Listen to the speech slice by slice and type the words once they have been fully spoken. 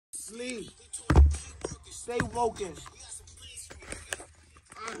Sleep. Stay woken.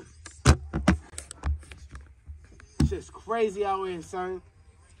 Shit's crazy out here, son.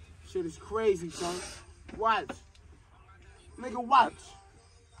 Shit is crazy, son. Watch. Nigga, watch.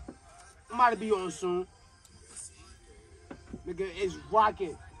 I'm about to be on soon. Nigga, it's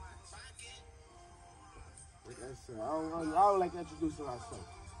rocking. Like I said, I don't like introducing myself.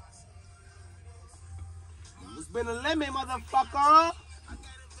 It's been a limit, motherfucker.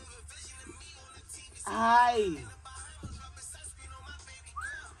 Aye.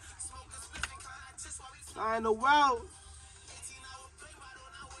 I in the world.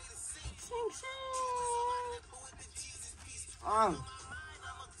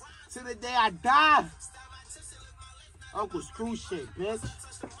 To the day I die. Uncle Screw shit, bitch.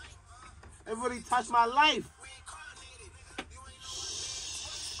 It really touched my life.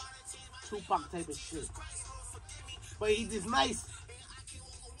 Tupac type of shit. But he just nice.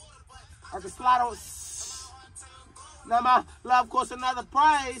 I can slide on. Now my love costs another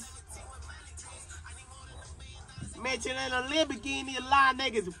price. Mention in a Lamborghini, a lot of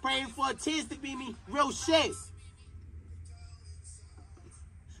niggas praying for a chance to be me. Real shit. It's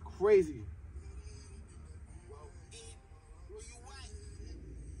crazy.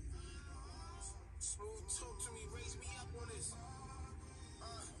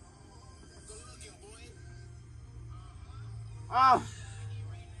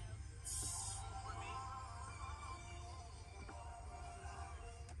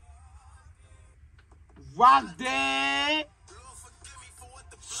 Rock Dead.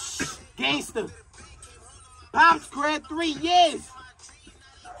 Gangster. Pops grad 3 years.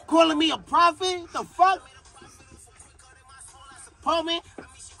 Calling me a prophet? The fuck? Paul, man,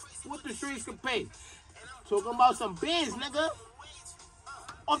 what the streets can pay? Talking about some biz, nigga.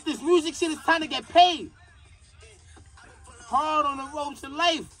 Off this music shit, it's time to get paid. Hard on the road to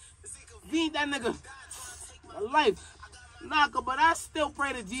life. Be that nigga a life. Knocker, but I still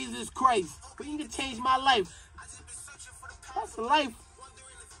pray to Jesus Christ. But he can change my life. That's the life.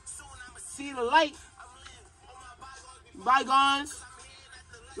 See the light. Bygones.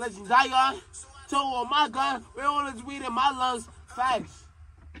 Legend die on. Toe on my gun. With all this weed in my lungs. Facts.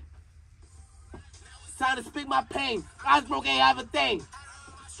 Time to speak my pain. Eyes broke, ain't have a thing.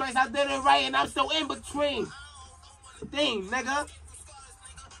 Straight, I did it right and I'm still in between. Thing, nigga.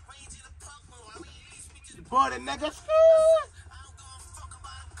 Boy, the nigga.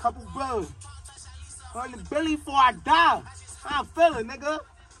 Couple bills. 100 billion before I die. How I'm feeling, nigga.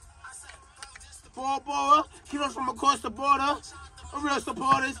 Bora, kilos from across the border. Real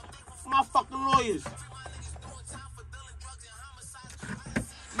supporters. My fucking lawyers.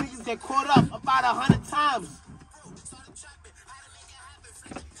 Niggas get caught up about 100 times.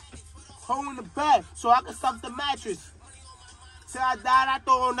 Holding the bed so I can stuff the mattress. Till I died, I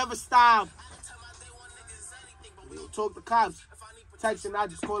thought I'll never stop. We don't talk to cops. Texting, I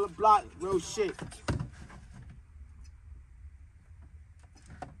just call a block. Real shit.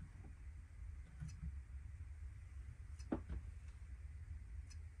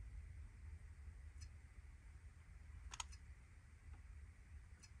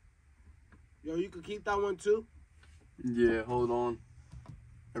 Yo, you can keep that one too? Yeah, hold on.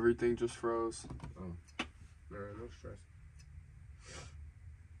 Everything just froze. Oh, no stress.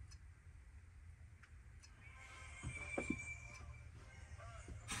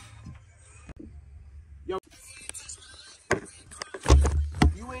 Yo,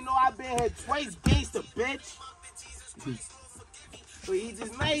 you ain't know I been here twice, gangster, bitch. But he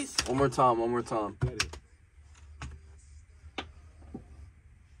just nice. One more time, one more time. Get it.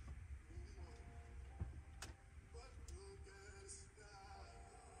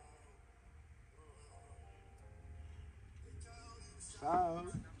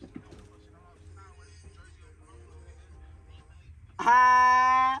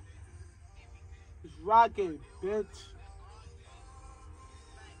 It's rocking, bitch.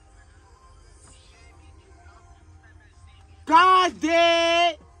 God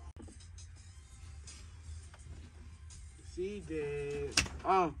did. She did.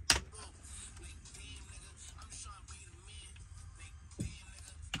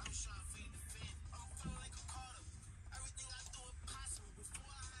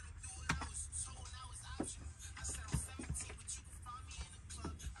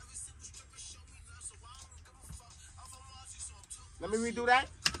 Let me redo that.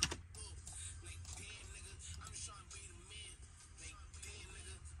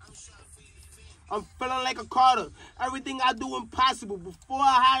 I'm feeling like a Carter. Everything I do impossible. Before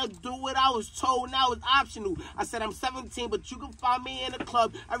I had to do it, I was told now it's optional. I said I'm 17, but you can find me in a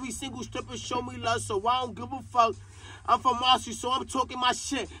club. Every single stripper show me love, so I don't give a fuck. I'm from Marcy, so I'm talking my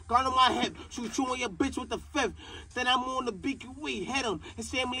shit. Gun on my hip, shoot you on your bitch with the fifth. Then I'm on the BQE, hit him. His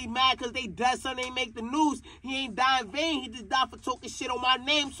family mad cause they dead, son, they make the news. He ain't die in vain, he just died for talking shit on my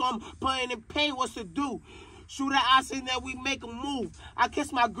name, so I'm putting in pain, what's to do? Shoot at I say that we make a move. I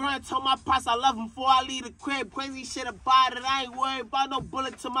kiss my girl and tell my pops I love him before I leave the crib. Crazy shit about it, I ain't worried about no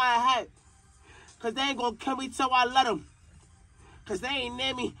bullet to my head. Cause they ain't gonna kill me till I let them. Cause they ain't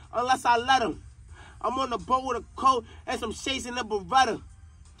near me unless I let them. I'm on the boat with a coat and some shades in the Beretta.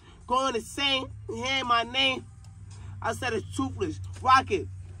 Going insane, hearing my name. I said it's Toothless, Rocket.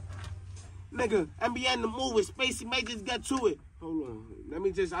 Nigga, NBA the movie, Spacey may just get to it. Hold on, let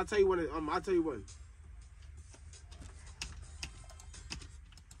me just, I'll tell you what, I'll tell you what.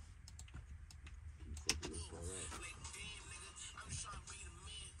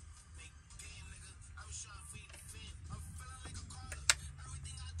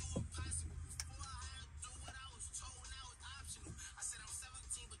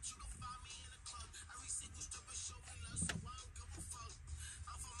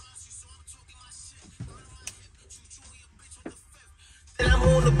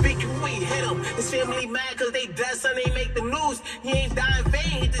 Hit him. His family mad cause they dead, son, they make the news. He ain't die in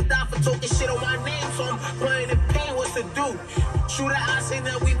vain, he just died for talking shit on my name, so I'm putting in pain, what's to do? Shoot at I say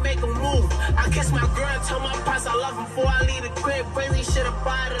that we make a move. I kiss my girl and tell my pops I love him before I leave the crib. Crazy shit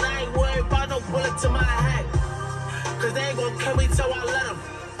about it, I ain't worried about no bullet to my head. Cause they ain't gonna kill me till I let them.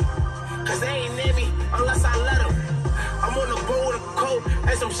 Cause they ain't near me unless I let them. I'm on the boat with a coat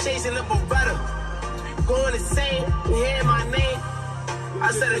and some shades in the Beretta. Going insane, hearing my name.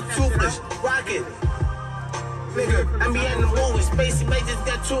 I said it's Toothless, Rocket. Nigga, I'm in the movie, Spacey may just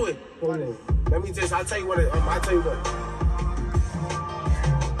get to it. Hold on. Let me just, I'll tell you what. I'll tell you what.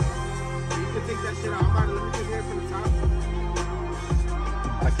 You can take that shit out. I'm about to let me just hear it from the top.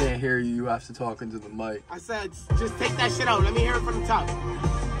 I can't hear you. You have to talk into the mic. I said, just take that shit out. Let me hear it from the top.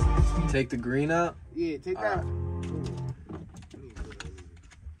 Take the green out? Yeah, take that.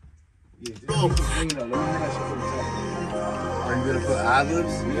 Yeah, just take the green out. Let me hear that shit from the top. Are you gonna put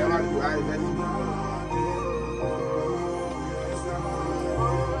ad-libs? Yeah, I'm about to do ad-libs.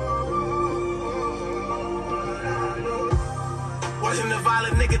 Wasn't a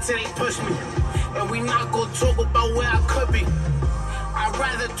violent nigga till they push me. And we not gonna talk about where I could be. I'd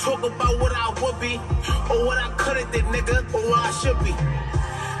rather talk about what I would be, or what I could've did, nigga, or where I should be.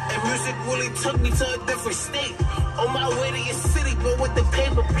 And music really took me to a different state. On my way to your city, but with the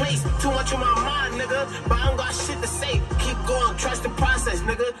paper plates. Too much on my mind, nigga, but I don't got shit to say. Keep going, trust the process,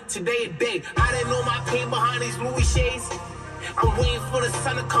 nigga, today a day. I didn't know my pain behind these Louis shades. I'm waiting for the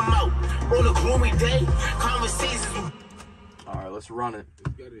sun to come out on a gloomy day. Conversations with... Alright, let's run it.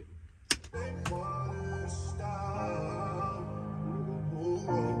 Let's get it. They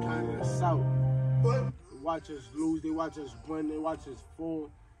kind of south. They watch us lose, they watch us win, they watch us fall,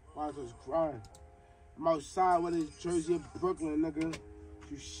 watch us grind. I'm outside with this jersey of Brooklyn, nigga.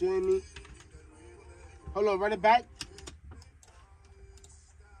 You shitting me? Hold on, run it back.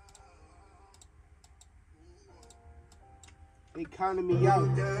 They counting me out.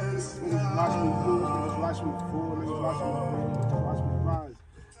 Niggas watch me lose, niggas watch me fall, niggas watch me win, niggas watch me rise.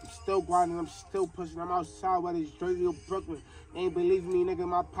 I'm still grinding, I'm still pushing. I'm outside with this jersey of Brooklyn. They ain't believing me, nigga.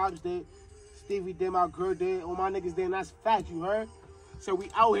 My pops did. Stevie did, my girl did. All my niggas did, and that's fact, you heard? So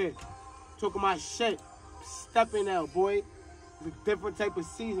we out here talking my shit. Stepping out, boy. It's a different type of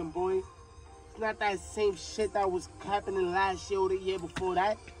season, boy. It's not that same shit that was happening last year or the year before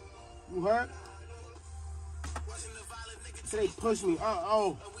that. You heard? So they push me.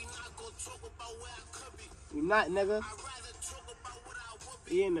 We not, nigga.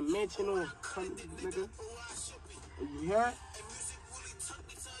 We in the mansion or something, nigga. You heard?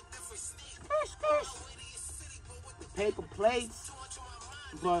 Paper plates.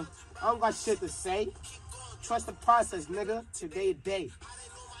 But I don't got shit to say. Trust the process, nigga. Today a day.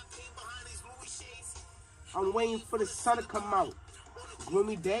 I'm waiting for the sun to come out.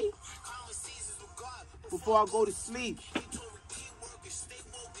 Gloomy day. Before I go to sleep.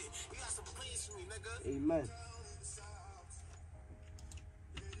 Amen.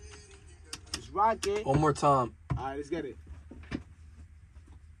 Let's rock it. One more time. Alright, let's get it.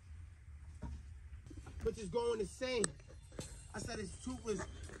 Bitches going insane. I said it's Toothless.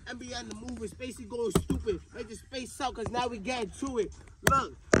 NBA in the movie, Spacey going stupid. Make the space out, cause now we getting to it.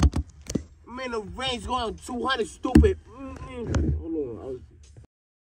 Look, I'm in the range going 200 stupid.